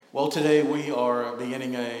Well, today we are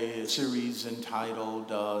beginning a series entitled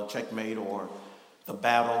Checkmate, or The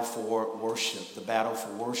Battle for Worship. The Battle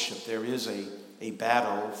for Worship. There is a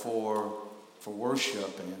battle for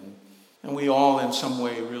worship, and we all in some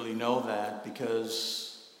way really know that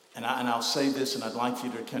because, and I'll say this, and I'd like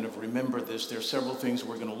you to kind of remember this. There are several things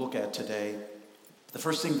we're going to look at today. The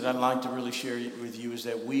first thing that I'd like to really share with you is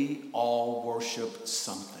that we all worship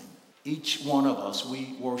something. Each one of us,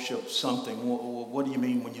 we worship something. What do you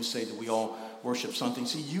mean when you say that we all worship something?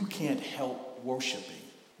 See, you can't help worshiping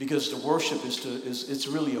because the worship it's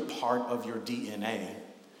really a part of your DNA.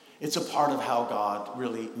 It's a part of how God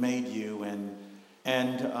really made you,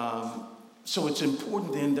 and so it's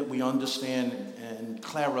important then that we understand and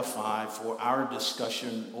clarify for our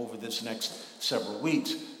discussion over this next several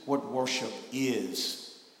weeks what worship is.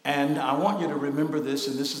 And I want you to remember this,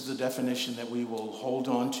 and this is the definition that we will hold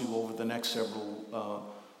on to over the next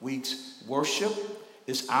several weeks. Worship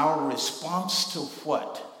is our response to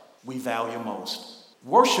what we value most.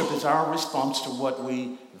 Worship is our response to what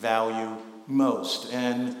we value most.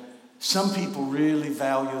 And some people really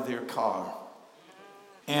value their car.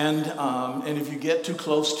 And if you get too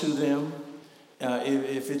close to them,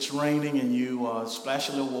 if it's raining and you splash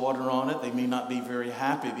a little water on it, they may not be very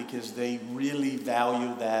happy because they really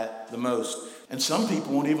value that the most. And some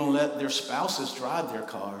people won't even let their spouses drive their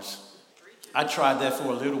cars. I tried that for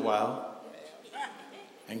a little while.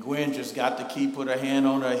 And Gwen just got the key, put her hand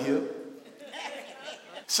on her hip.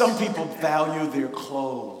 Some people value their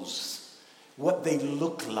clothes, what they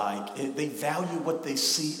look like. They value what they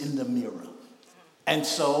see in the mirror. And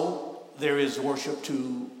so there is worship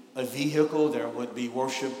to a vehicle, there would be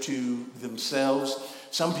worship to themselves.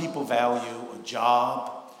 Some people value a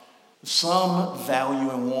job. Some value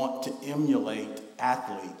and want to emulate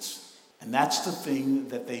athletes. And that's the thing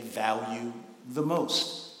that they value the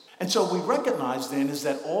most. And so we recognize then is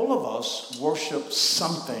that all of us worship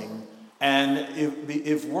something. And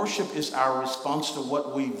if worship is our response to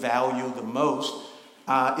what we value the most,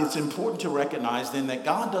 it's important to recognize then that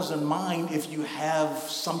God doesn't mind if you have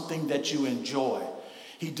something that you enjoy.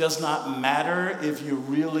 He does not matter if you're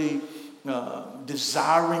really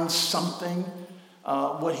desiring something.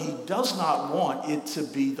 What he does not want it to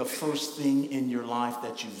be the first thing in your life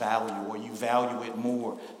that you value, or you value it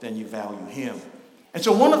more than you value him. And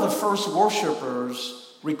so one of the first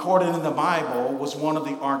worshipers recorded in the Bible was one of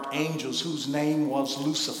the archangels whose name was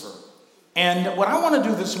Lucifer. And what I want to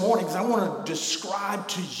do this morning is I want to describe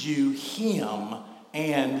to you him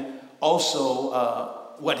and also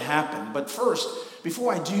what happened. But first,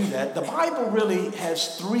 before I do that, the Bible really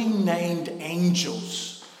has three named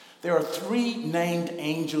angels. There are three named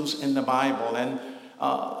angels in the Bible. And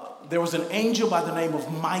there was an angel by the name of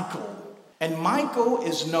Michael. And Michael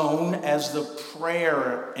is known as the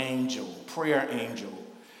prayer angel.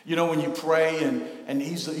 You know, when you pray, and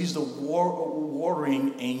he's the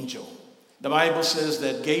warring angel. The Bible says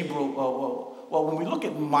that Gabriel, when we look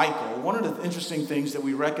at Michael, one of the interesting things that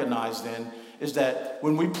we recognize then is that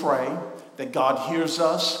when we pray, that God hears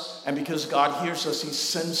us, and because God hears us, he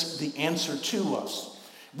sends the answer to us.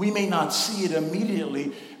 We may not see it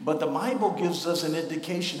immediately, but the Bible gives us an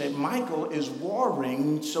indication that Michael is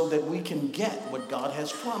warring so that we can get what God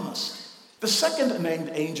has promised. The second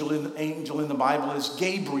named angel in the Bible is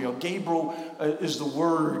Gabriel. Gabriel is the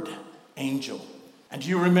word angel. And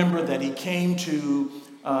you remember that he came to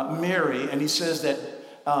Mary, and he says that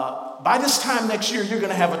by this time next year, you're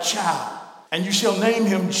going to have a child. And you shall name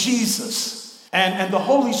him Jesus. And the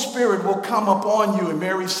Holy Spirit will come upon you. And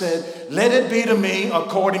Mary said, let it be to me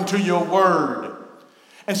according to your word.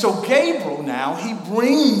 And so Gabriel now, he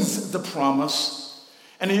brings the promise.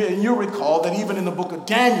 And you'll recall that even in the book of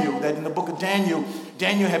Daniel,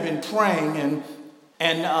 Daniel had been praying,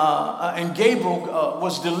 and Gabriel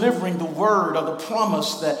was delivering the word or the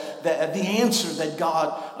promise, that the answer that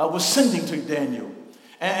God was sending to Daniel.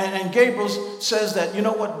 And Gabriel says that, you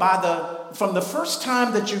know what, from the first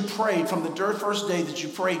time that you prayed, from the first day that you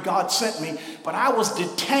prayed, God sent me, but I was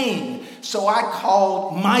detained. So I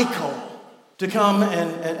called Michael to come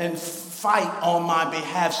and fight on my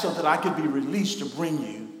behalf so that I could be released to bring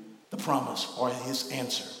you the promise or his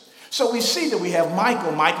answer. So we see that we have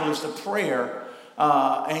Michael. Michael is the prayer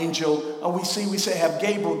angel. We say have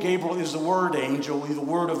Gabriel. Gabriel is the word angel, the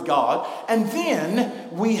word of God. And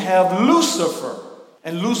then we have Lucifer.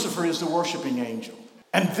 And Lucifer is the worshiping angel.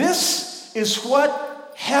 And this is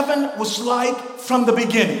what heaven was like from the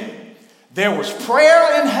beginning. There was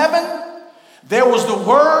prayer in heaven. There was the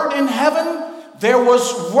word in heaven. There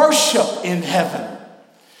was worship in heaven.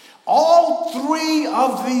 All three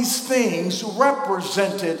of these things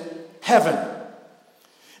represented heaven.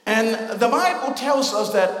 And the Bible tells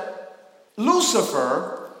us that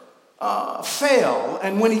Lucifer fell,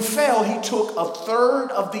 and when he fell, he took a third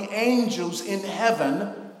of the angels in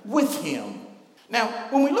heaven with him. Now,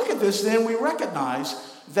 when we look at this, then we recognize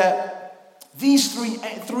that these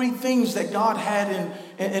three things that God had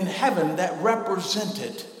in heaven that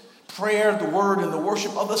represented prayer, the word, and the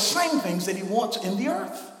worship are the same things that he wants in the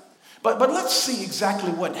earth. But let's see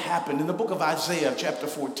exactly what happened in the book of Isaiah chapter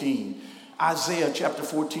 14. Isaiah chapter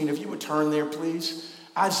 14, if you would turn there, please.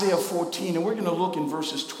 Isaiah 14, and we're going to look in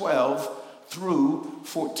verses 12 through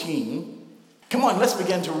 14. Come on, let's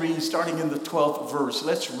begin to read, starting in the 12th verse.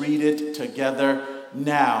 Let's read it together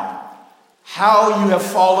now. How you have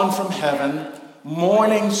fallen from heaven,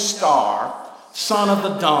 morning star, son of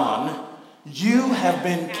the dawn. You have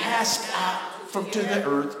been cast out to the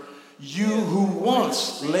earth, you who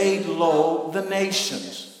once laid low the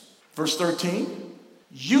nations. Verse 13.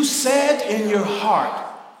 You said in your heart,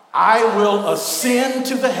 I will ascend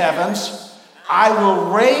to the heavens. I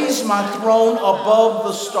will raise my throne above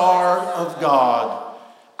the stars of God.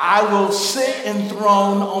 I will sit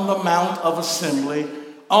enthroned on the mount of assembly,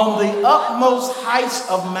 on the utmost heights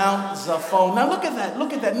of Mount Zaphon. Now look at that.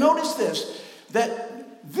 Look at that. Notice this,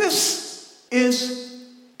 that this is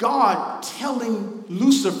God telling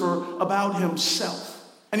Lucifer about himself.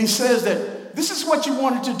 And he says that this is what you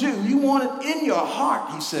wanted to do. You wanted in your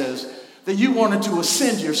heart, he says, that you wanted to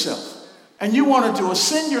ascend yourself. And you wanted to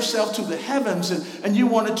ascend yourself to the heavens, and you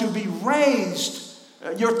wanted to be raised,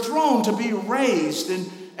 your throne to be raised,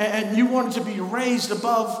 and you wanted to be raised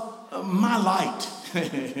above my light.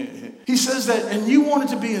 He says that, and you wanted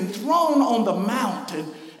to be enthroned on the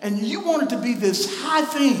mountain, and you wanted to be this high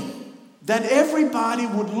thing that everybody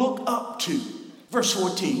would look up to. Verse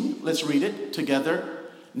 14, let's read it together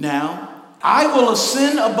now. I will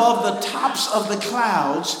ascend above the tops of the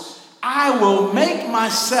clouds. I will make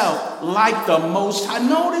myself like the Most High.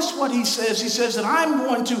 Notice what he says. He says that I'm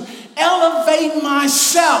going to elevate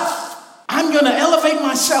myself. I'm going to elevate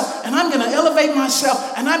myself, and I'm going to elevate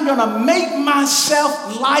myself, and I'm going to make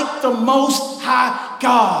myself like the Most High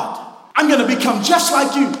God. I'm going to become just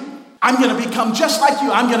like you. I'm going to become just like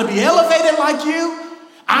you. I'm going to be elevated like you.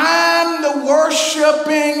 I'm the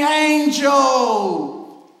worshiping angel.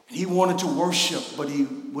 He wanted to worship, but he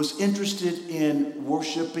was interested in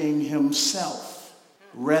worshiping himself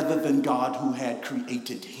rather than God who had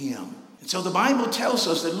created him. And so the Bible tells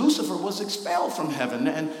us that Lucifer was expelled from heaven.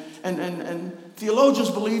 And theologians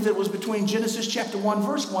believe it was between Genesis chapter 1,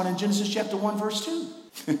 verse 1 and Genesis chapter 1, verse 2.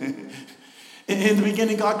 In the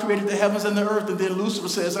beginning, God created the heavens and the earth. And then Lucifer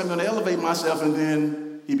says, I'm going to elevate myself. And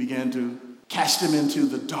then he began to cast him into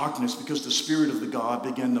the darkness because the Spirit of the God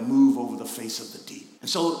began to move over the face of the deep. And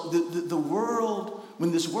so the world,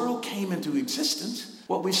 when this world came into existence,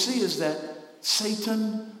 what we see is that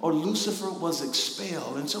Satan or Lucifer was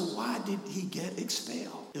expelled. And so why did he get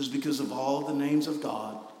expelled? It was because of all the names of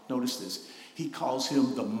God. Notice this. He calls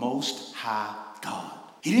him the Most High God.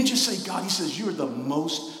 He didn't just say God. He says you're the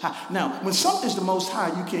Most High. Now, when something's the Most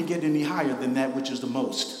High, you can't get any higher than that which is the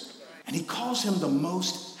most. And he calls him the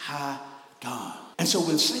Most High God. And so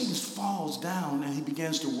when Satan falls down and he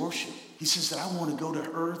begins to worship, he says that I want to go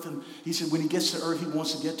to earth. And he said when he gets to earth, he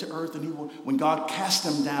wants to get to earth. And when God casts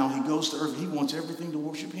him down, he goes to earth. He wants everything to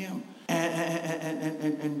worship him.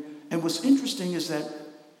 And what's interesting is that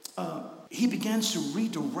he begins to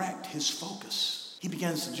redirect his focus. He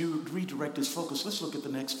begins to redirect his focus. Let's look at the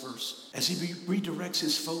next verse. As he redirects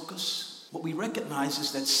his focus, what we recognize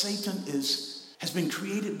is that Satan has been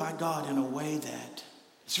created by God in a way that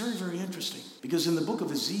it's very, very interesting. Because in the book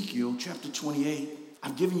of Ezekiel, chapter 28,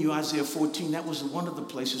 I've given you Isaiah 14. That was one of the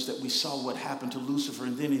places that we saw what happened to Lucifer.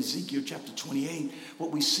 And then Ezekiel chapter 28,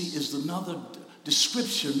 what we see is another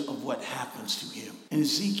description of what happens to him. In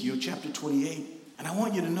Ezekiel chapter 28, and I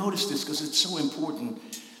want you to notice this because it's so important,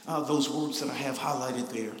 those words that I have highlighted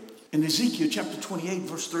there. In Ezekiel chapter 28,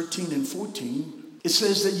 verse 13 and 14, it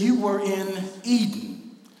says that you were in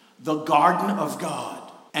Eden, the garden of God,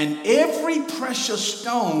 and every precious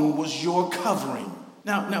stone was your covering.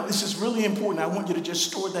 Now, this is really important. I want you to just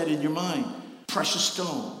store that in your mind. Precious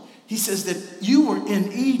stone. He says that you were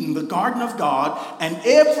in Eden, the garden of God, and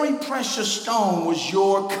every precious stone was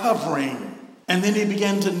your covering. And then he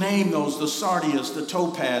began to name those, the sardius, the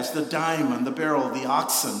topaz, the diamond, the beryl, the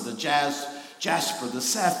oxen, the jasper, the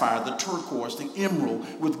sapphire, the turquoise, the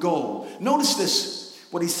emerald with gold. Notice this,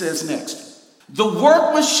 what he says next. The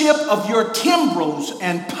workmanship of your timbrels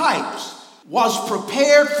and pipes was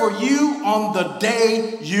prepared for you on the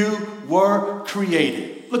day you were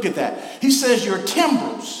created. Look at that. He says your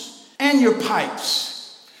timbrels and your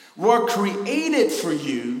pipes were created for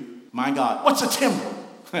you. My God, what's a timbrel?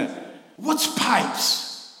 What's pipes?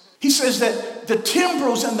 He says that the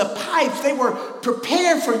timbrels and the pipes, they were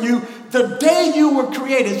prepared for you the day you were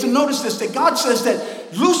created. So notice this, that God says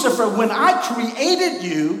that Lucifer, when I created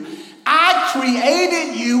you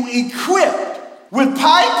equipped with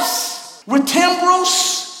pipes, with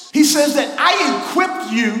timbrels. He says that I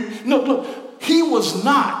equipped you. No, look, he was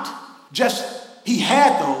not just, he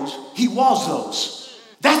had those, he was those.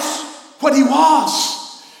 That's what he was.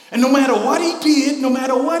 And no matter what he did, no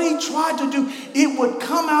matter what he tried to do, it would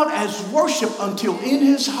come out as worship until in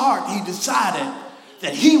his heart he decided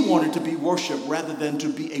that he wanted to be worshiped rather than to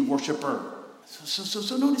be a worshiper.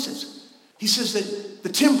 So notice this. He says that the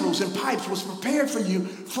timbrels and pipes was prepared for you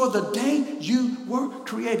for the day you were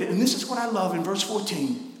created. And this is what I love in verse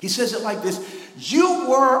 14. He says it like this. You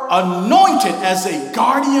were anointed as a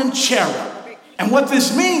guardian cherub. And what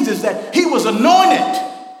this means is that he was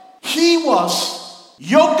anointed. He was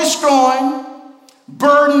yoke destroying,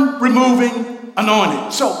 burden removing,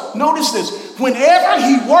 anointed. So notice this. Whenever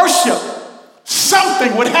he worshiped,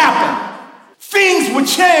 something would happen. Things would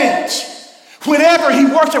change. Whenever he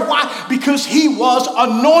worshiped, why? Because he was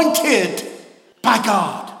anointed by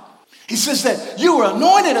God. He says that you were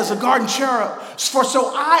anointed as a garden cherub, for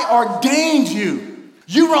so I ordained you.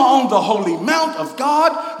 You were on the holy mount of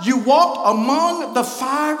God. You walked among the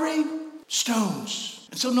fiery stones.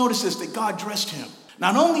 And so notice this, that God dressed him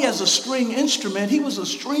not only as a string instrument, he was a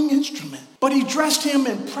string instrument, but he dressed him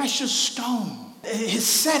in precious stone. His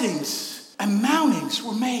settings and mountings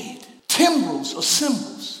were made. Timbrels are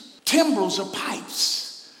cymbals. Timbrels are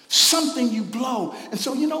pipes. Something you blow. And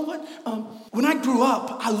so you know what? When I grew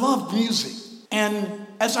up, I loved music. And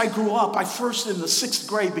as I grew up, I first in the 6th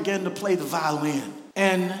grade began to play the violin.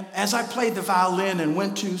 And as I played the violin and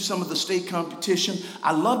went to some of the state competition,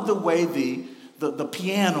 I loved the way the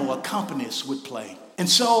piano accompanist would play. And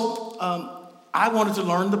so I wanted to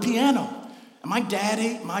learn the piano. And my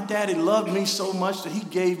daddy loved me so much that he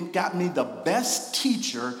got me the best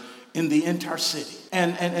teacher in the entire city.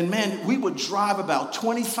 And man, we would drive about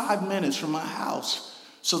 25 minutes from my house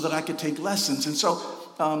so that I could take lessons. And so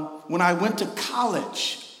when I went to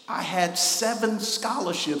college, I had 7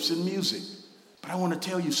 scholarships in music. But I want to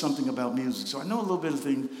tell you something about music. So I know a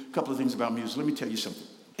couple of things about music. Let me tell you something.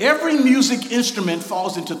 Every music instrument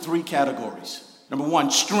falls into 3 categories. Number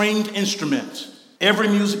 1, stringed instruments. Every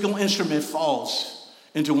musical instrument falls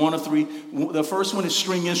into 1 of 3. The first one is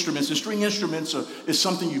string instruments. And string instruments is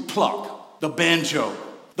something you pluck. The banjo,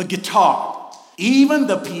 the guitar, even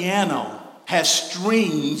the piano has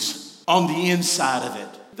strings on the inside of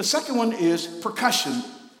it. The second one is percussion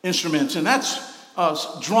instruments, and that's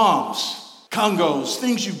drums, congos,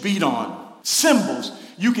 things you beat on, cymbals.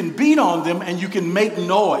 You can beat on them and you can make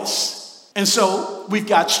noise. And so we've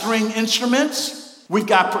got string instruments, we've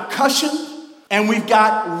got percussion, and we've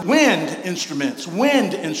got wind instruments.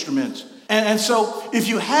 And so if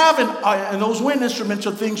you have, and those wind instruments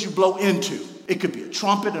are things you blow into. It could be a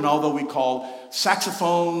trumpet, and although we call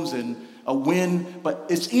saxophones and a wind, but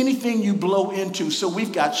it's anything you blow into. So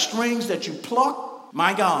we've got strings that you pluck,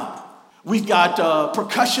 my God. We've got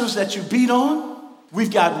percussions that you beat on.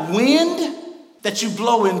 We've got wind that you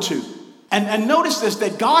blow into. And notice this,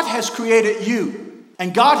 that God has created you,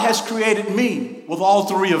 and God has created me with all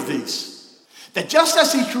 3 of these. That just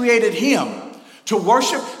as he created him to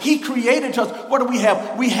worship, he created us. What do we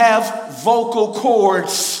have? We have vocal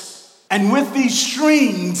cords. And with these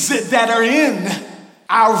strings that are in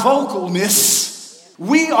our vocalness,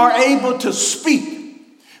 we are able to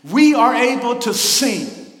speak. We are able to sing.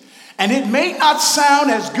 And it may not sound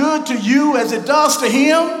as good to you as it does to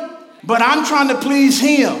him, but I'm trying to please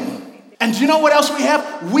him. And you know what else we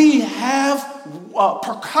have? We have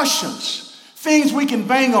percussions, things we can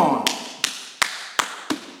bang on.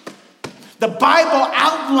 The Bible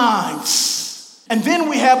outlines. And then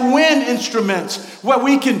we have wind instruments where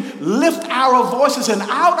we can lift our voices, and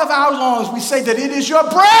out of our lungs we say that it is your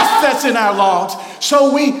breath that's in our lungs.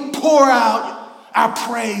 So we pour out our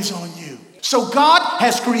praise on you. So God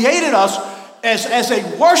has created us as a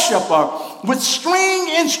worshiper with string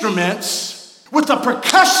instruments, with the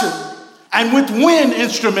percussion, and with wind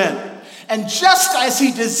instrument. And just as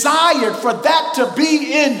he desired for that to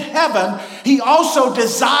be in heaven, he also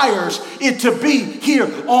desires it to be here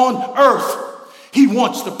on earth. He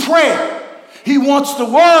wants the prayer. He wants the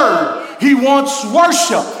word. He wants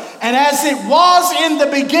worship. And as it was in the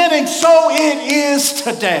beginning, so it is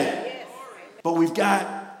today. But we've got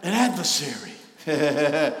an adversary.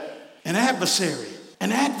 An adversary.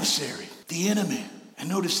 The enemy. And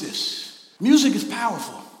notice this. Music is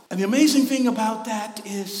powerful. And the amazing thing about that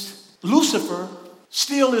is Lucifer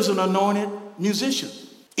still is an anointed musician.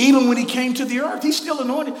 Even when he came to the earth, he's still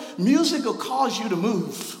anointed. Music will cause you to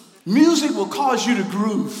move. Music will cause you to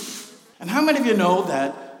groove. And how many of you know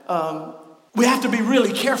that we have to be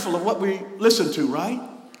really careful of what we listen to, right?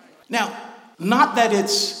 Now, not that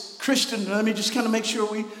it's Christian. Let me just kind of make sure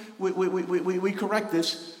we correct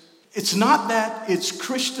this. It's not that it's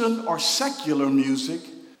Christian or secular music,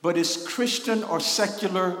 but it's Christian or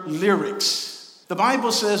secular lyrics. The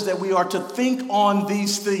Bible says that we are to think on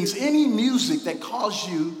these things. Any music that causes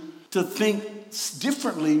you to think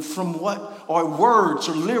differently from what, or words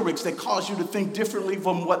or lyrics that cause you to think differently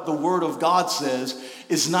from what the Word of God says,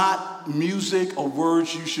 is not music or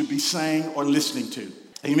words you should be saying or listening to.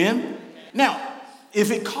 Amen? Now,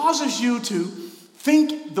 if it causes you to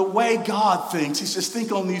think the way God thinks, he says,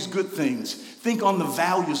 think on these good things. Think on the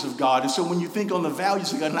values of God. And so when you think on the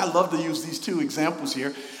values of God, and I love to use these two examples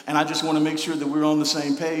here, and I just want to make sure that we're on the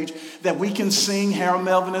same page, that we can sing Harold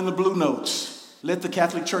Melvin and the Blue Notes. Let the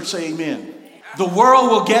Catholic Church say amen. The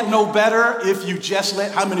world will get no better if you just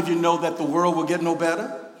let, how many of you know that the world will get no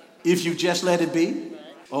better if you just let it be?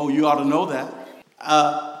 Oh, you ought to know that.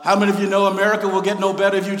 How many of you know America will get no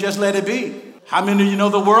better if you just let it be? How many of you know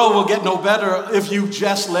the world will get no better if you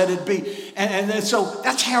just let it be? And so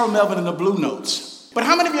that's Harold Melvin and the Blue Notes. But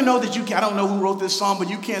how many of you know that I don't know who wrote this song, but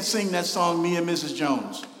you can't sing that song, Me and Mrs.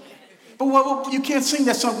 Jones. But you can't sing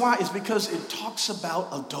that song. Why? It's because it talks about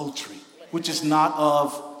adultery, which is not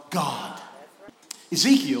of God.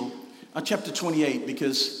 Ezekiel, chapter 28,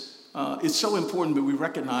 because it's so important that we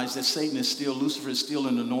recognize that Lucifer is still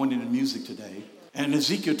an anointing in music today. And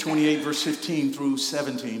Ezekiel 28, verse 15 through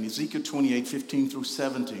 17, Ezekiel 28, 15 through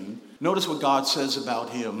 17, notice what God says about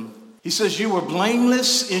him. He says, you were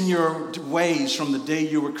blameless in your ways from the day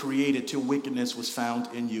you were created till wickedness was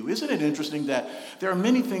found in you. Isn't it interesting that there are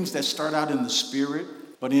many things that start out in the spirit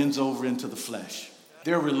but ends over into the flesh?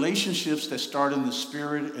 There are relationships that start in the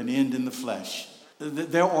spirit and end in the flesh.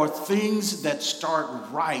 There are things that start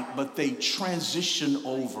right, but they transition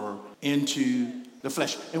over into the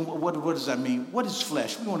flesh. And what does that mean? What is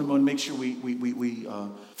flesh? We want to make sure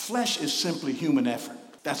flesh is simply human effort.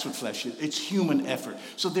 That's what flesh is. It's human effort.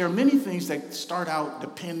 So there are many things that start out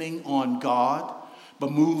depending on God,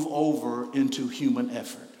 but move over into human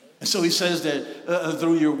effort. And so he says that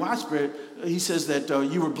through your widespread, he says that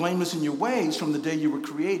you were blameless in your ways from the day you were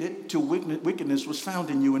created till wickedness was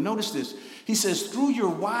found in you. And notice this. He says, through your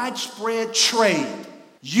widespread trade,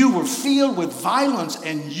 you were filled with violence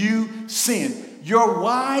and you sinned. Your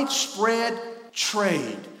widespread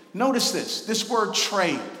trade. Notice this word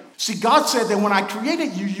trade. See, God said that when I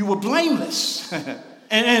created you, you were blameless and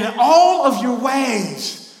in all of your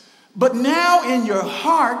ways. But now in your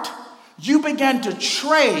heart, you began to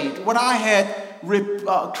trade what I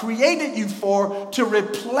had created you for to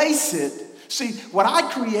replace it. See, what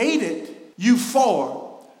I created you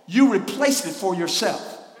for, you replaced it for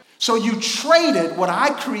yourself. So you traded what I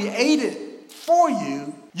created for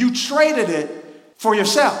you, you traded it for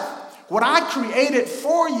yourself. What I created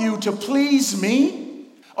for you to please me,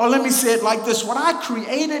 or let me say it like this, what I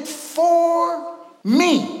created for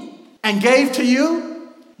me and gave to you,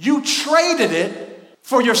 you traded it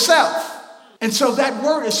for yourself. And so that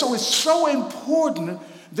word is it's so important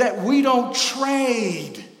that we don't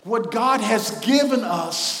trade what God has given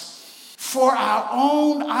us for our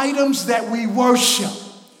own items that we worship.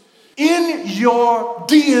 In your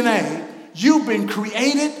DNA, you've been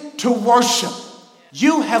created to worship.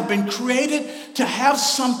 You have been created to have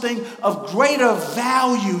something of greater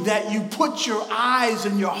value that you put your eyes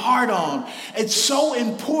and your heart on. It's so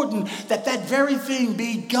important that that very thing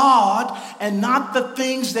be God and not the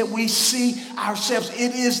things that we see ourselves.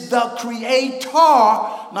 It is the Creator,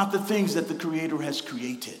 not the things that the Creator has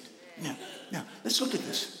created. Now let's look at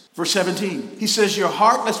this. Verse 17, he says, your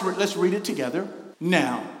heart, let's read it together.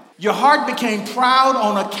 Now, your heart became proud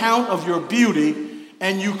on account of your beauty,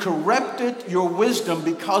 and you corrupted your wisdom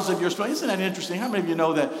because of your strength. Isn't that interesting? How many of you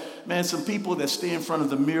know that, man, some people that stay in front of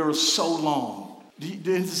the mirror so long?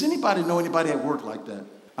 Does anybody know anybody at work like that?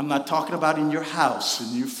 I'm not talking about in your house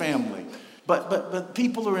and your family. But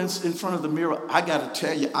people are in front of the mirror. I got to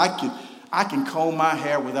tell you, I can comb my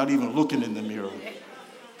hair without even looking in the mirror.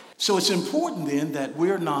 So it's important then that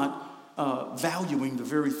we're not valuing the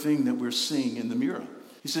very thing that we're seeing in the mirror.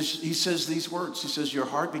 He says these words. He says, your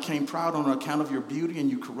heart became proud on account of your beauty, and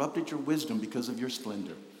you corrupted your wisdom because of your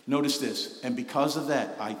splendor. Notice this. And because of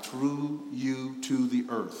that, I threw you to the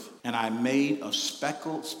earth, and I made a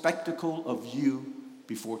spectacle of you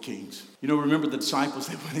before kings. You know, remember the disciples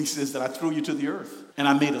when he says that I threw you to the earth and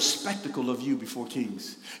I made a spectacle of you before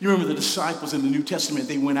kings. You remember the disciples in the New Testament,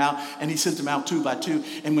 they went out and he sent them out 2 by 2.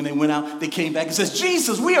 And when they went out, they came back and says,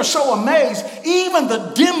 Jesus, we are so amazed. Even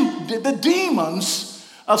the demons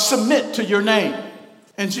submit to your name.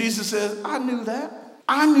 And Jesus says, I knew that.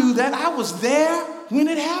 I knew that. I was there when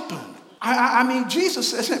it happened. I mean,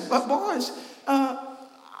 Jesus says, but boys,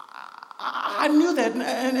 I knew that.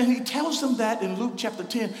 And he tells them that in Luke chapter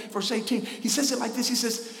 10, verse 18. He says it like this. He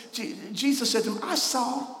says, Jesus said to him, I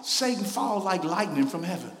saw Satan fall like lightning from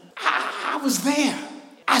heaven. I was there.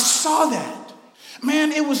 I saw that.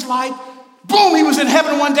 Man, it was like, boom, he was in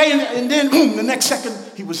heaven one day, and then boom, the next second,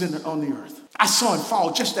 he was on the earth. I saw him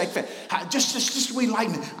fall just that fast. Just the way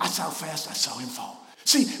lightning. I saw how fast I saw him fall.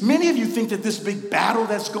 See, many of you think that this big battle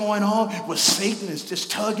that's going on with Satan is just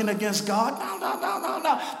tugging against God.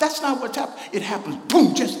 No. That's not what's happening. It happens,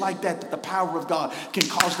 boom, just like that the power of God can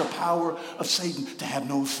cause the power of Satan to have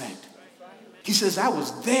no effect. He says, I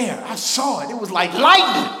was there. I saw it. It was like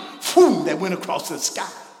lightning, boom, that went across the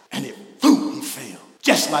sky. And it, boom, he fell.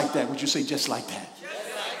 Just like that. Would you say just like that?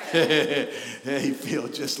 He fell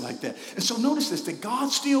just like that. And so notice this, that God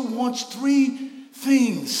still wants 3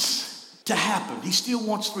 things to happen. He still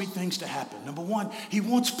wants 3 things to happen. Number 1, he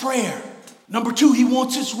wants prayer. Number 2, he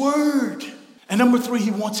wants his word. And number 3,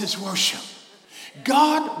 he wants his worship.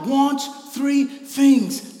 God wants 3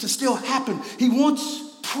 things to still happen. He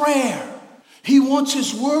wants prayer. He wants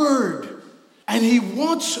his word. And he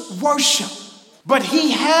wants worship. But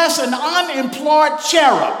he has an unemployed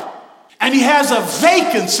cherub. And he has a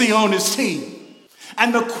vacancy on his team.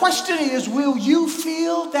 And the question is, will you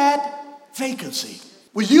fill that vacancy?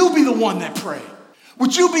 Will you be the one that pray?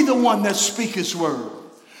 Would you be the one that speak his word?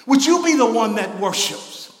 Would you be the one that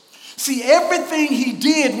worships? See, everything he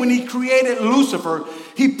did when he created Lucifer,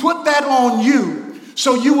 he put that on you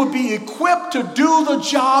so you would be equipped to do the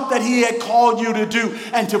job that he had called you to do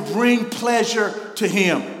and to bring pleasure to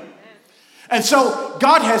him. And so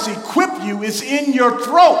God has equipped you. It's in your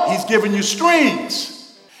throat. He's given you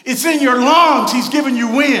strings. It's in your lungs. He's given you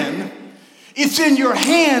wind. It's in your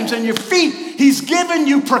hands and your feet. He's given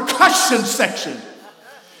you percussion section.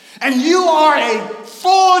 And you are a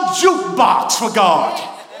full jukebox for God.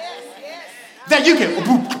 That you can.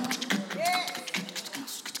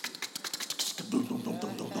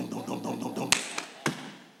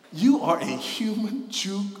 You are a human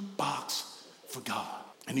jukebox for God.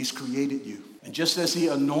 And he's created you. And just as he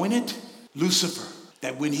anointed Lucifer,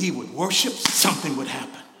 that when he would worship, something would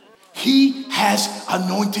happen. He has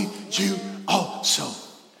anointed you also.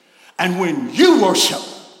 And when you worship,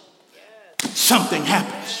 something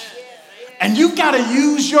happens. And you've got to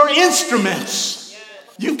use your instruments.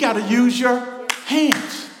 You've got to use your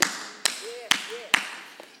hands.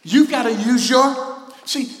 You've got to use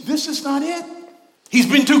see, this is not it. He's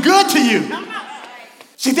been too good to you.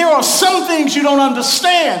 See, there are some things you don't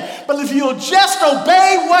understand, but if you'll just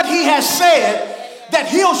obey what he has said, that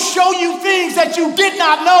he'll show you things that you did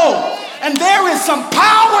not know. And there is some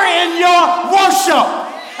power in your worship.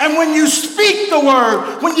 And when you speak the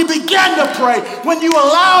word, when you begin to pray, when you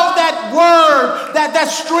allow that word, that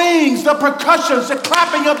strings, the percussions, the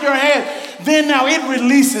clapping of your hands, then now it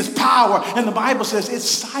releases power. And the Bible says it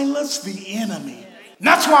silenced the enemy. And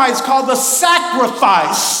that's why it's called the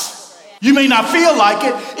sacrifice. You may not feel like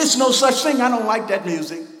it. It's no such thing. I don't like that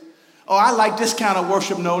music. Oh, I like this kind of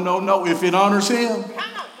worship. No. If it honors him,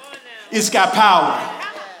 it's got power.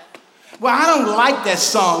 Well, I don't like that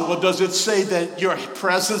song. Well, does it say that your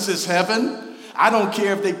presence is heaven? I don't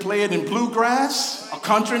care if they play it in bluegrass or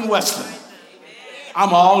country and western.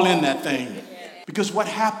 I'm all in that thing. Because what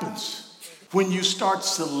happens when you start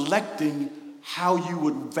selecting how you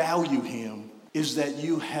would value him is that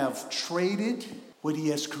you have traded what he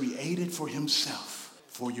has created for himself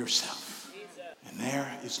for yourself. And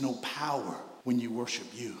there is no power when you worship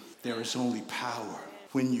you. There is only power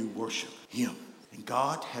when you worship him. And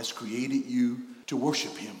God has created you to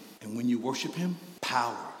worship him. And when you worship him,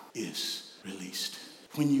 power is released.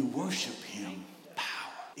 When you worship him,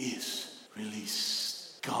 power is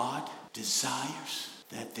released. God desires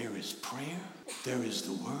that there is prayer, there is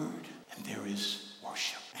the word, and there is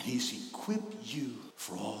worship. And he's equipped you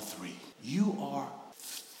for all 3. You are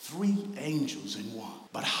 3 angels in one,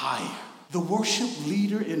 but higher. The worship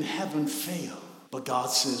leader in heaven failed, but God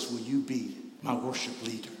says, will you be my worship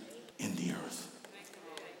leader in the earth?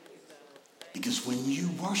 Because when you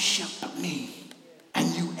worship me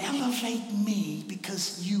and you elevate me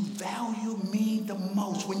because you value me the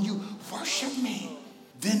most, when you worship me,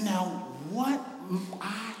 then now what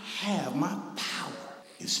I have, my power,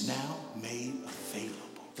 is now made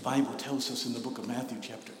available The Bible tells us in the book of Matthew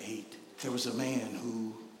chapter 8, there was a man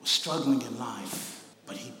who was struggling in life,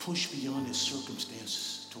 but he pushed beyond his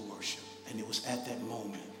circumstances to worship. And it was at that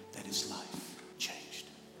moment that his life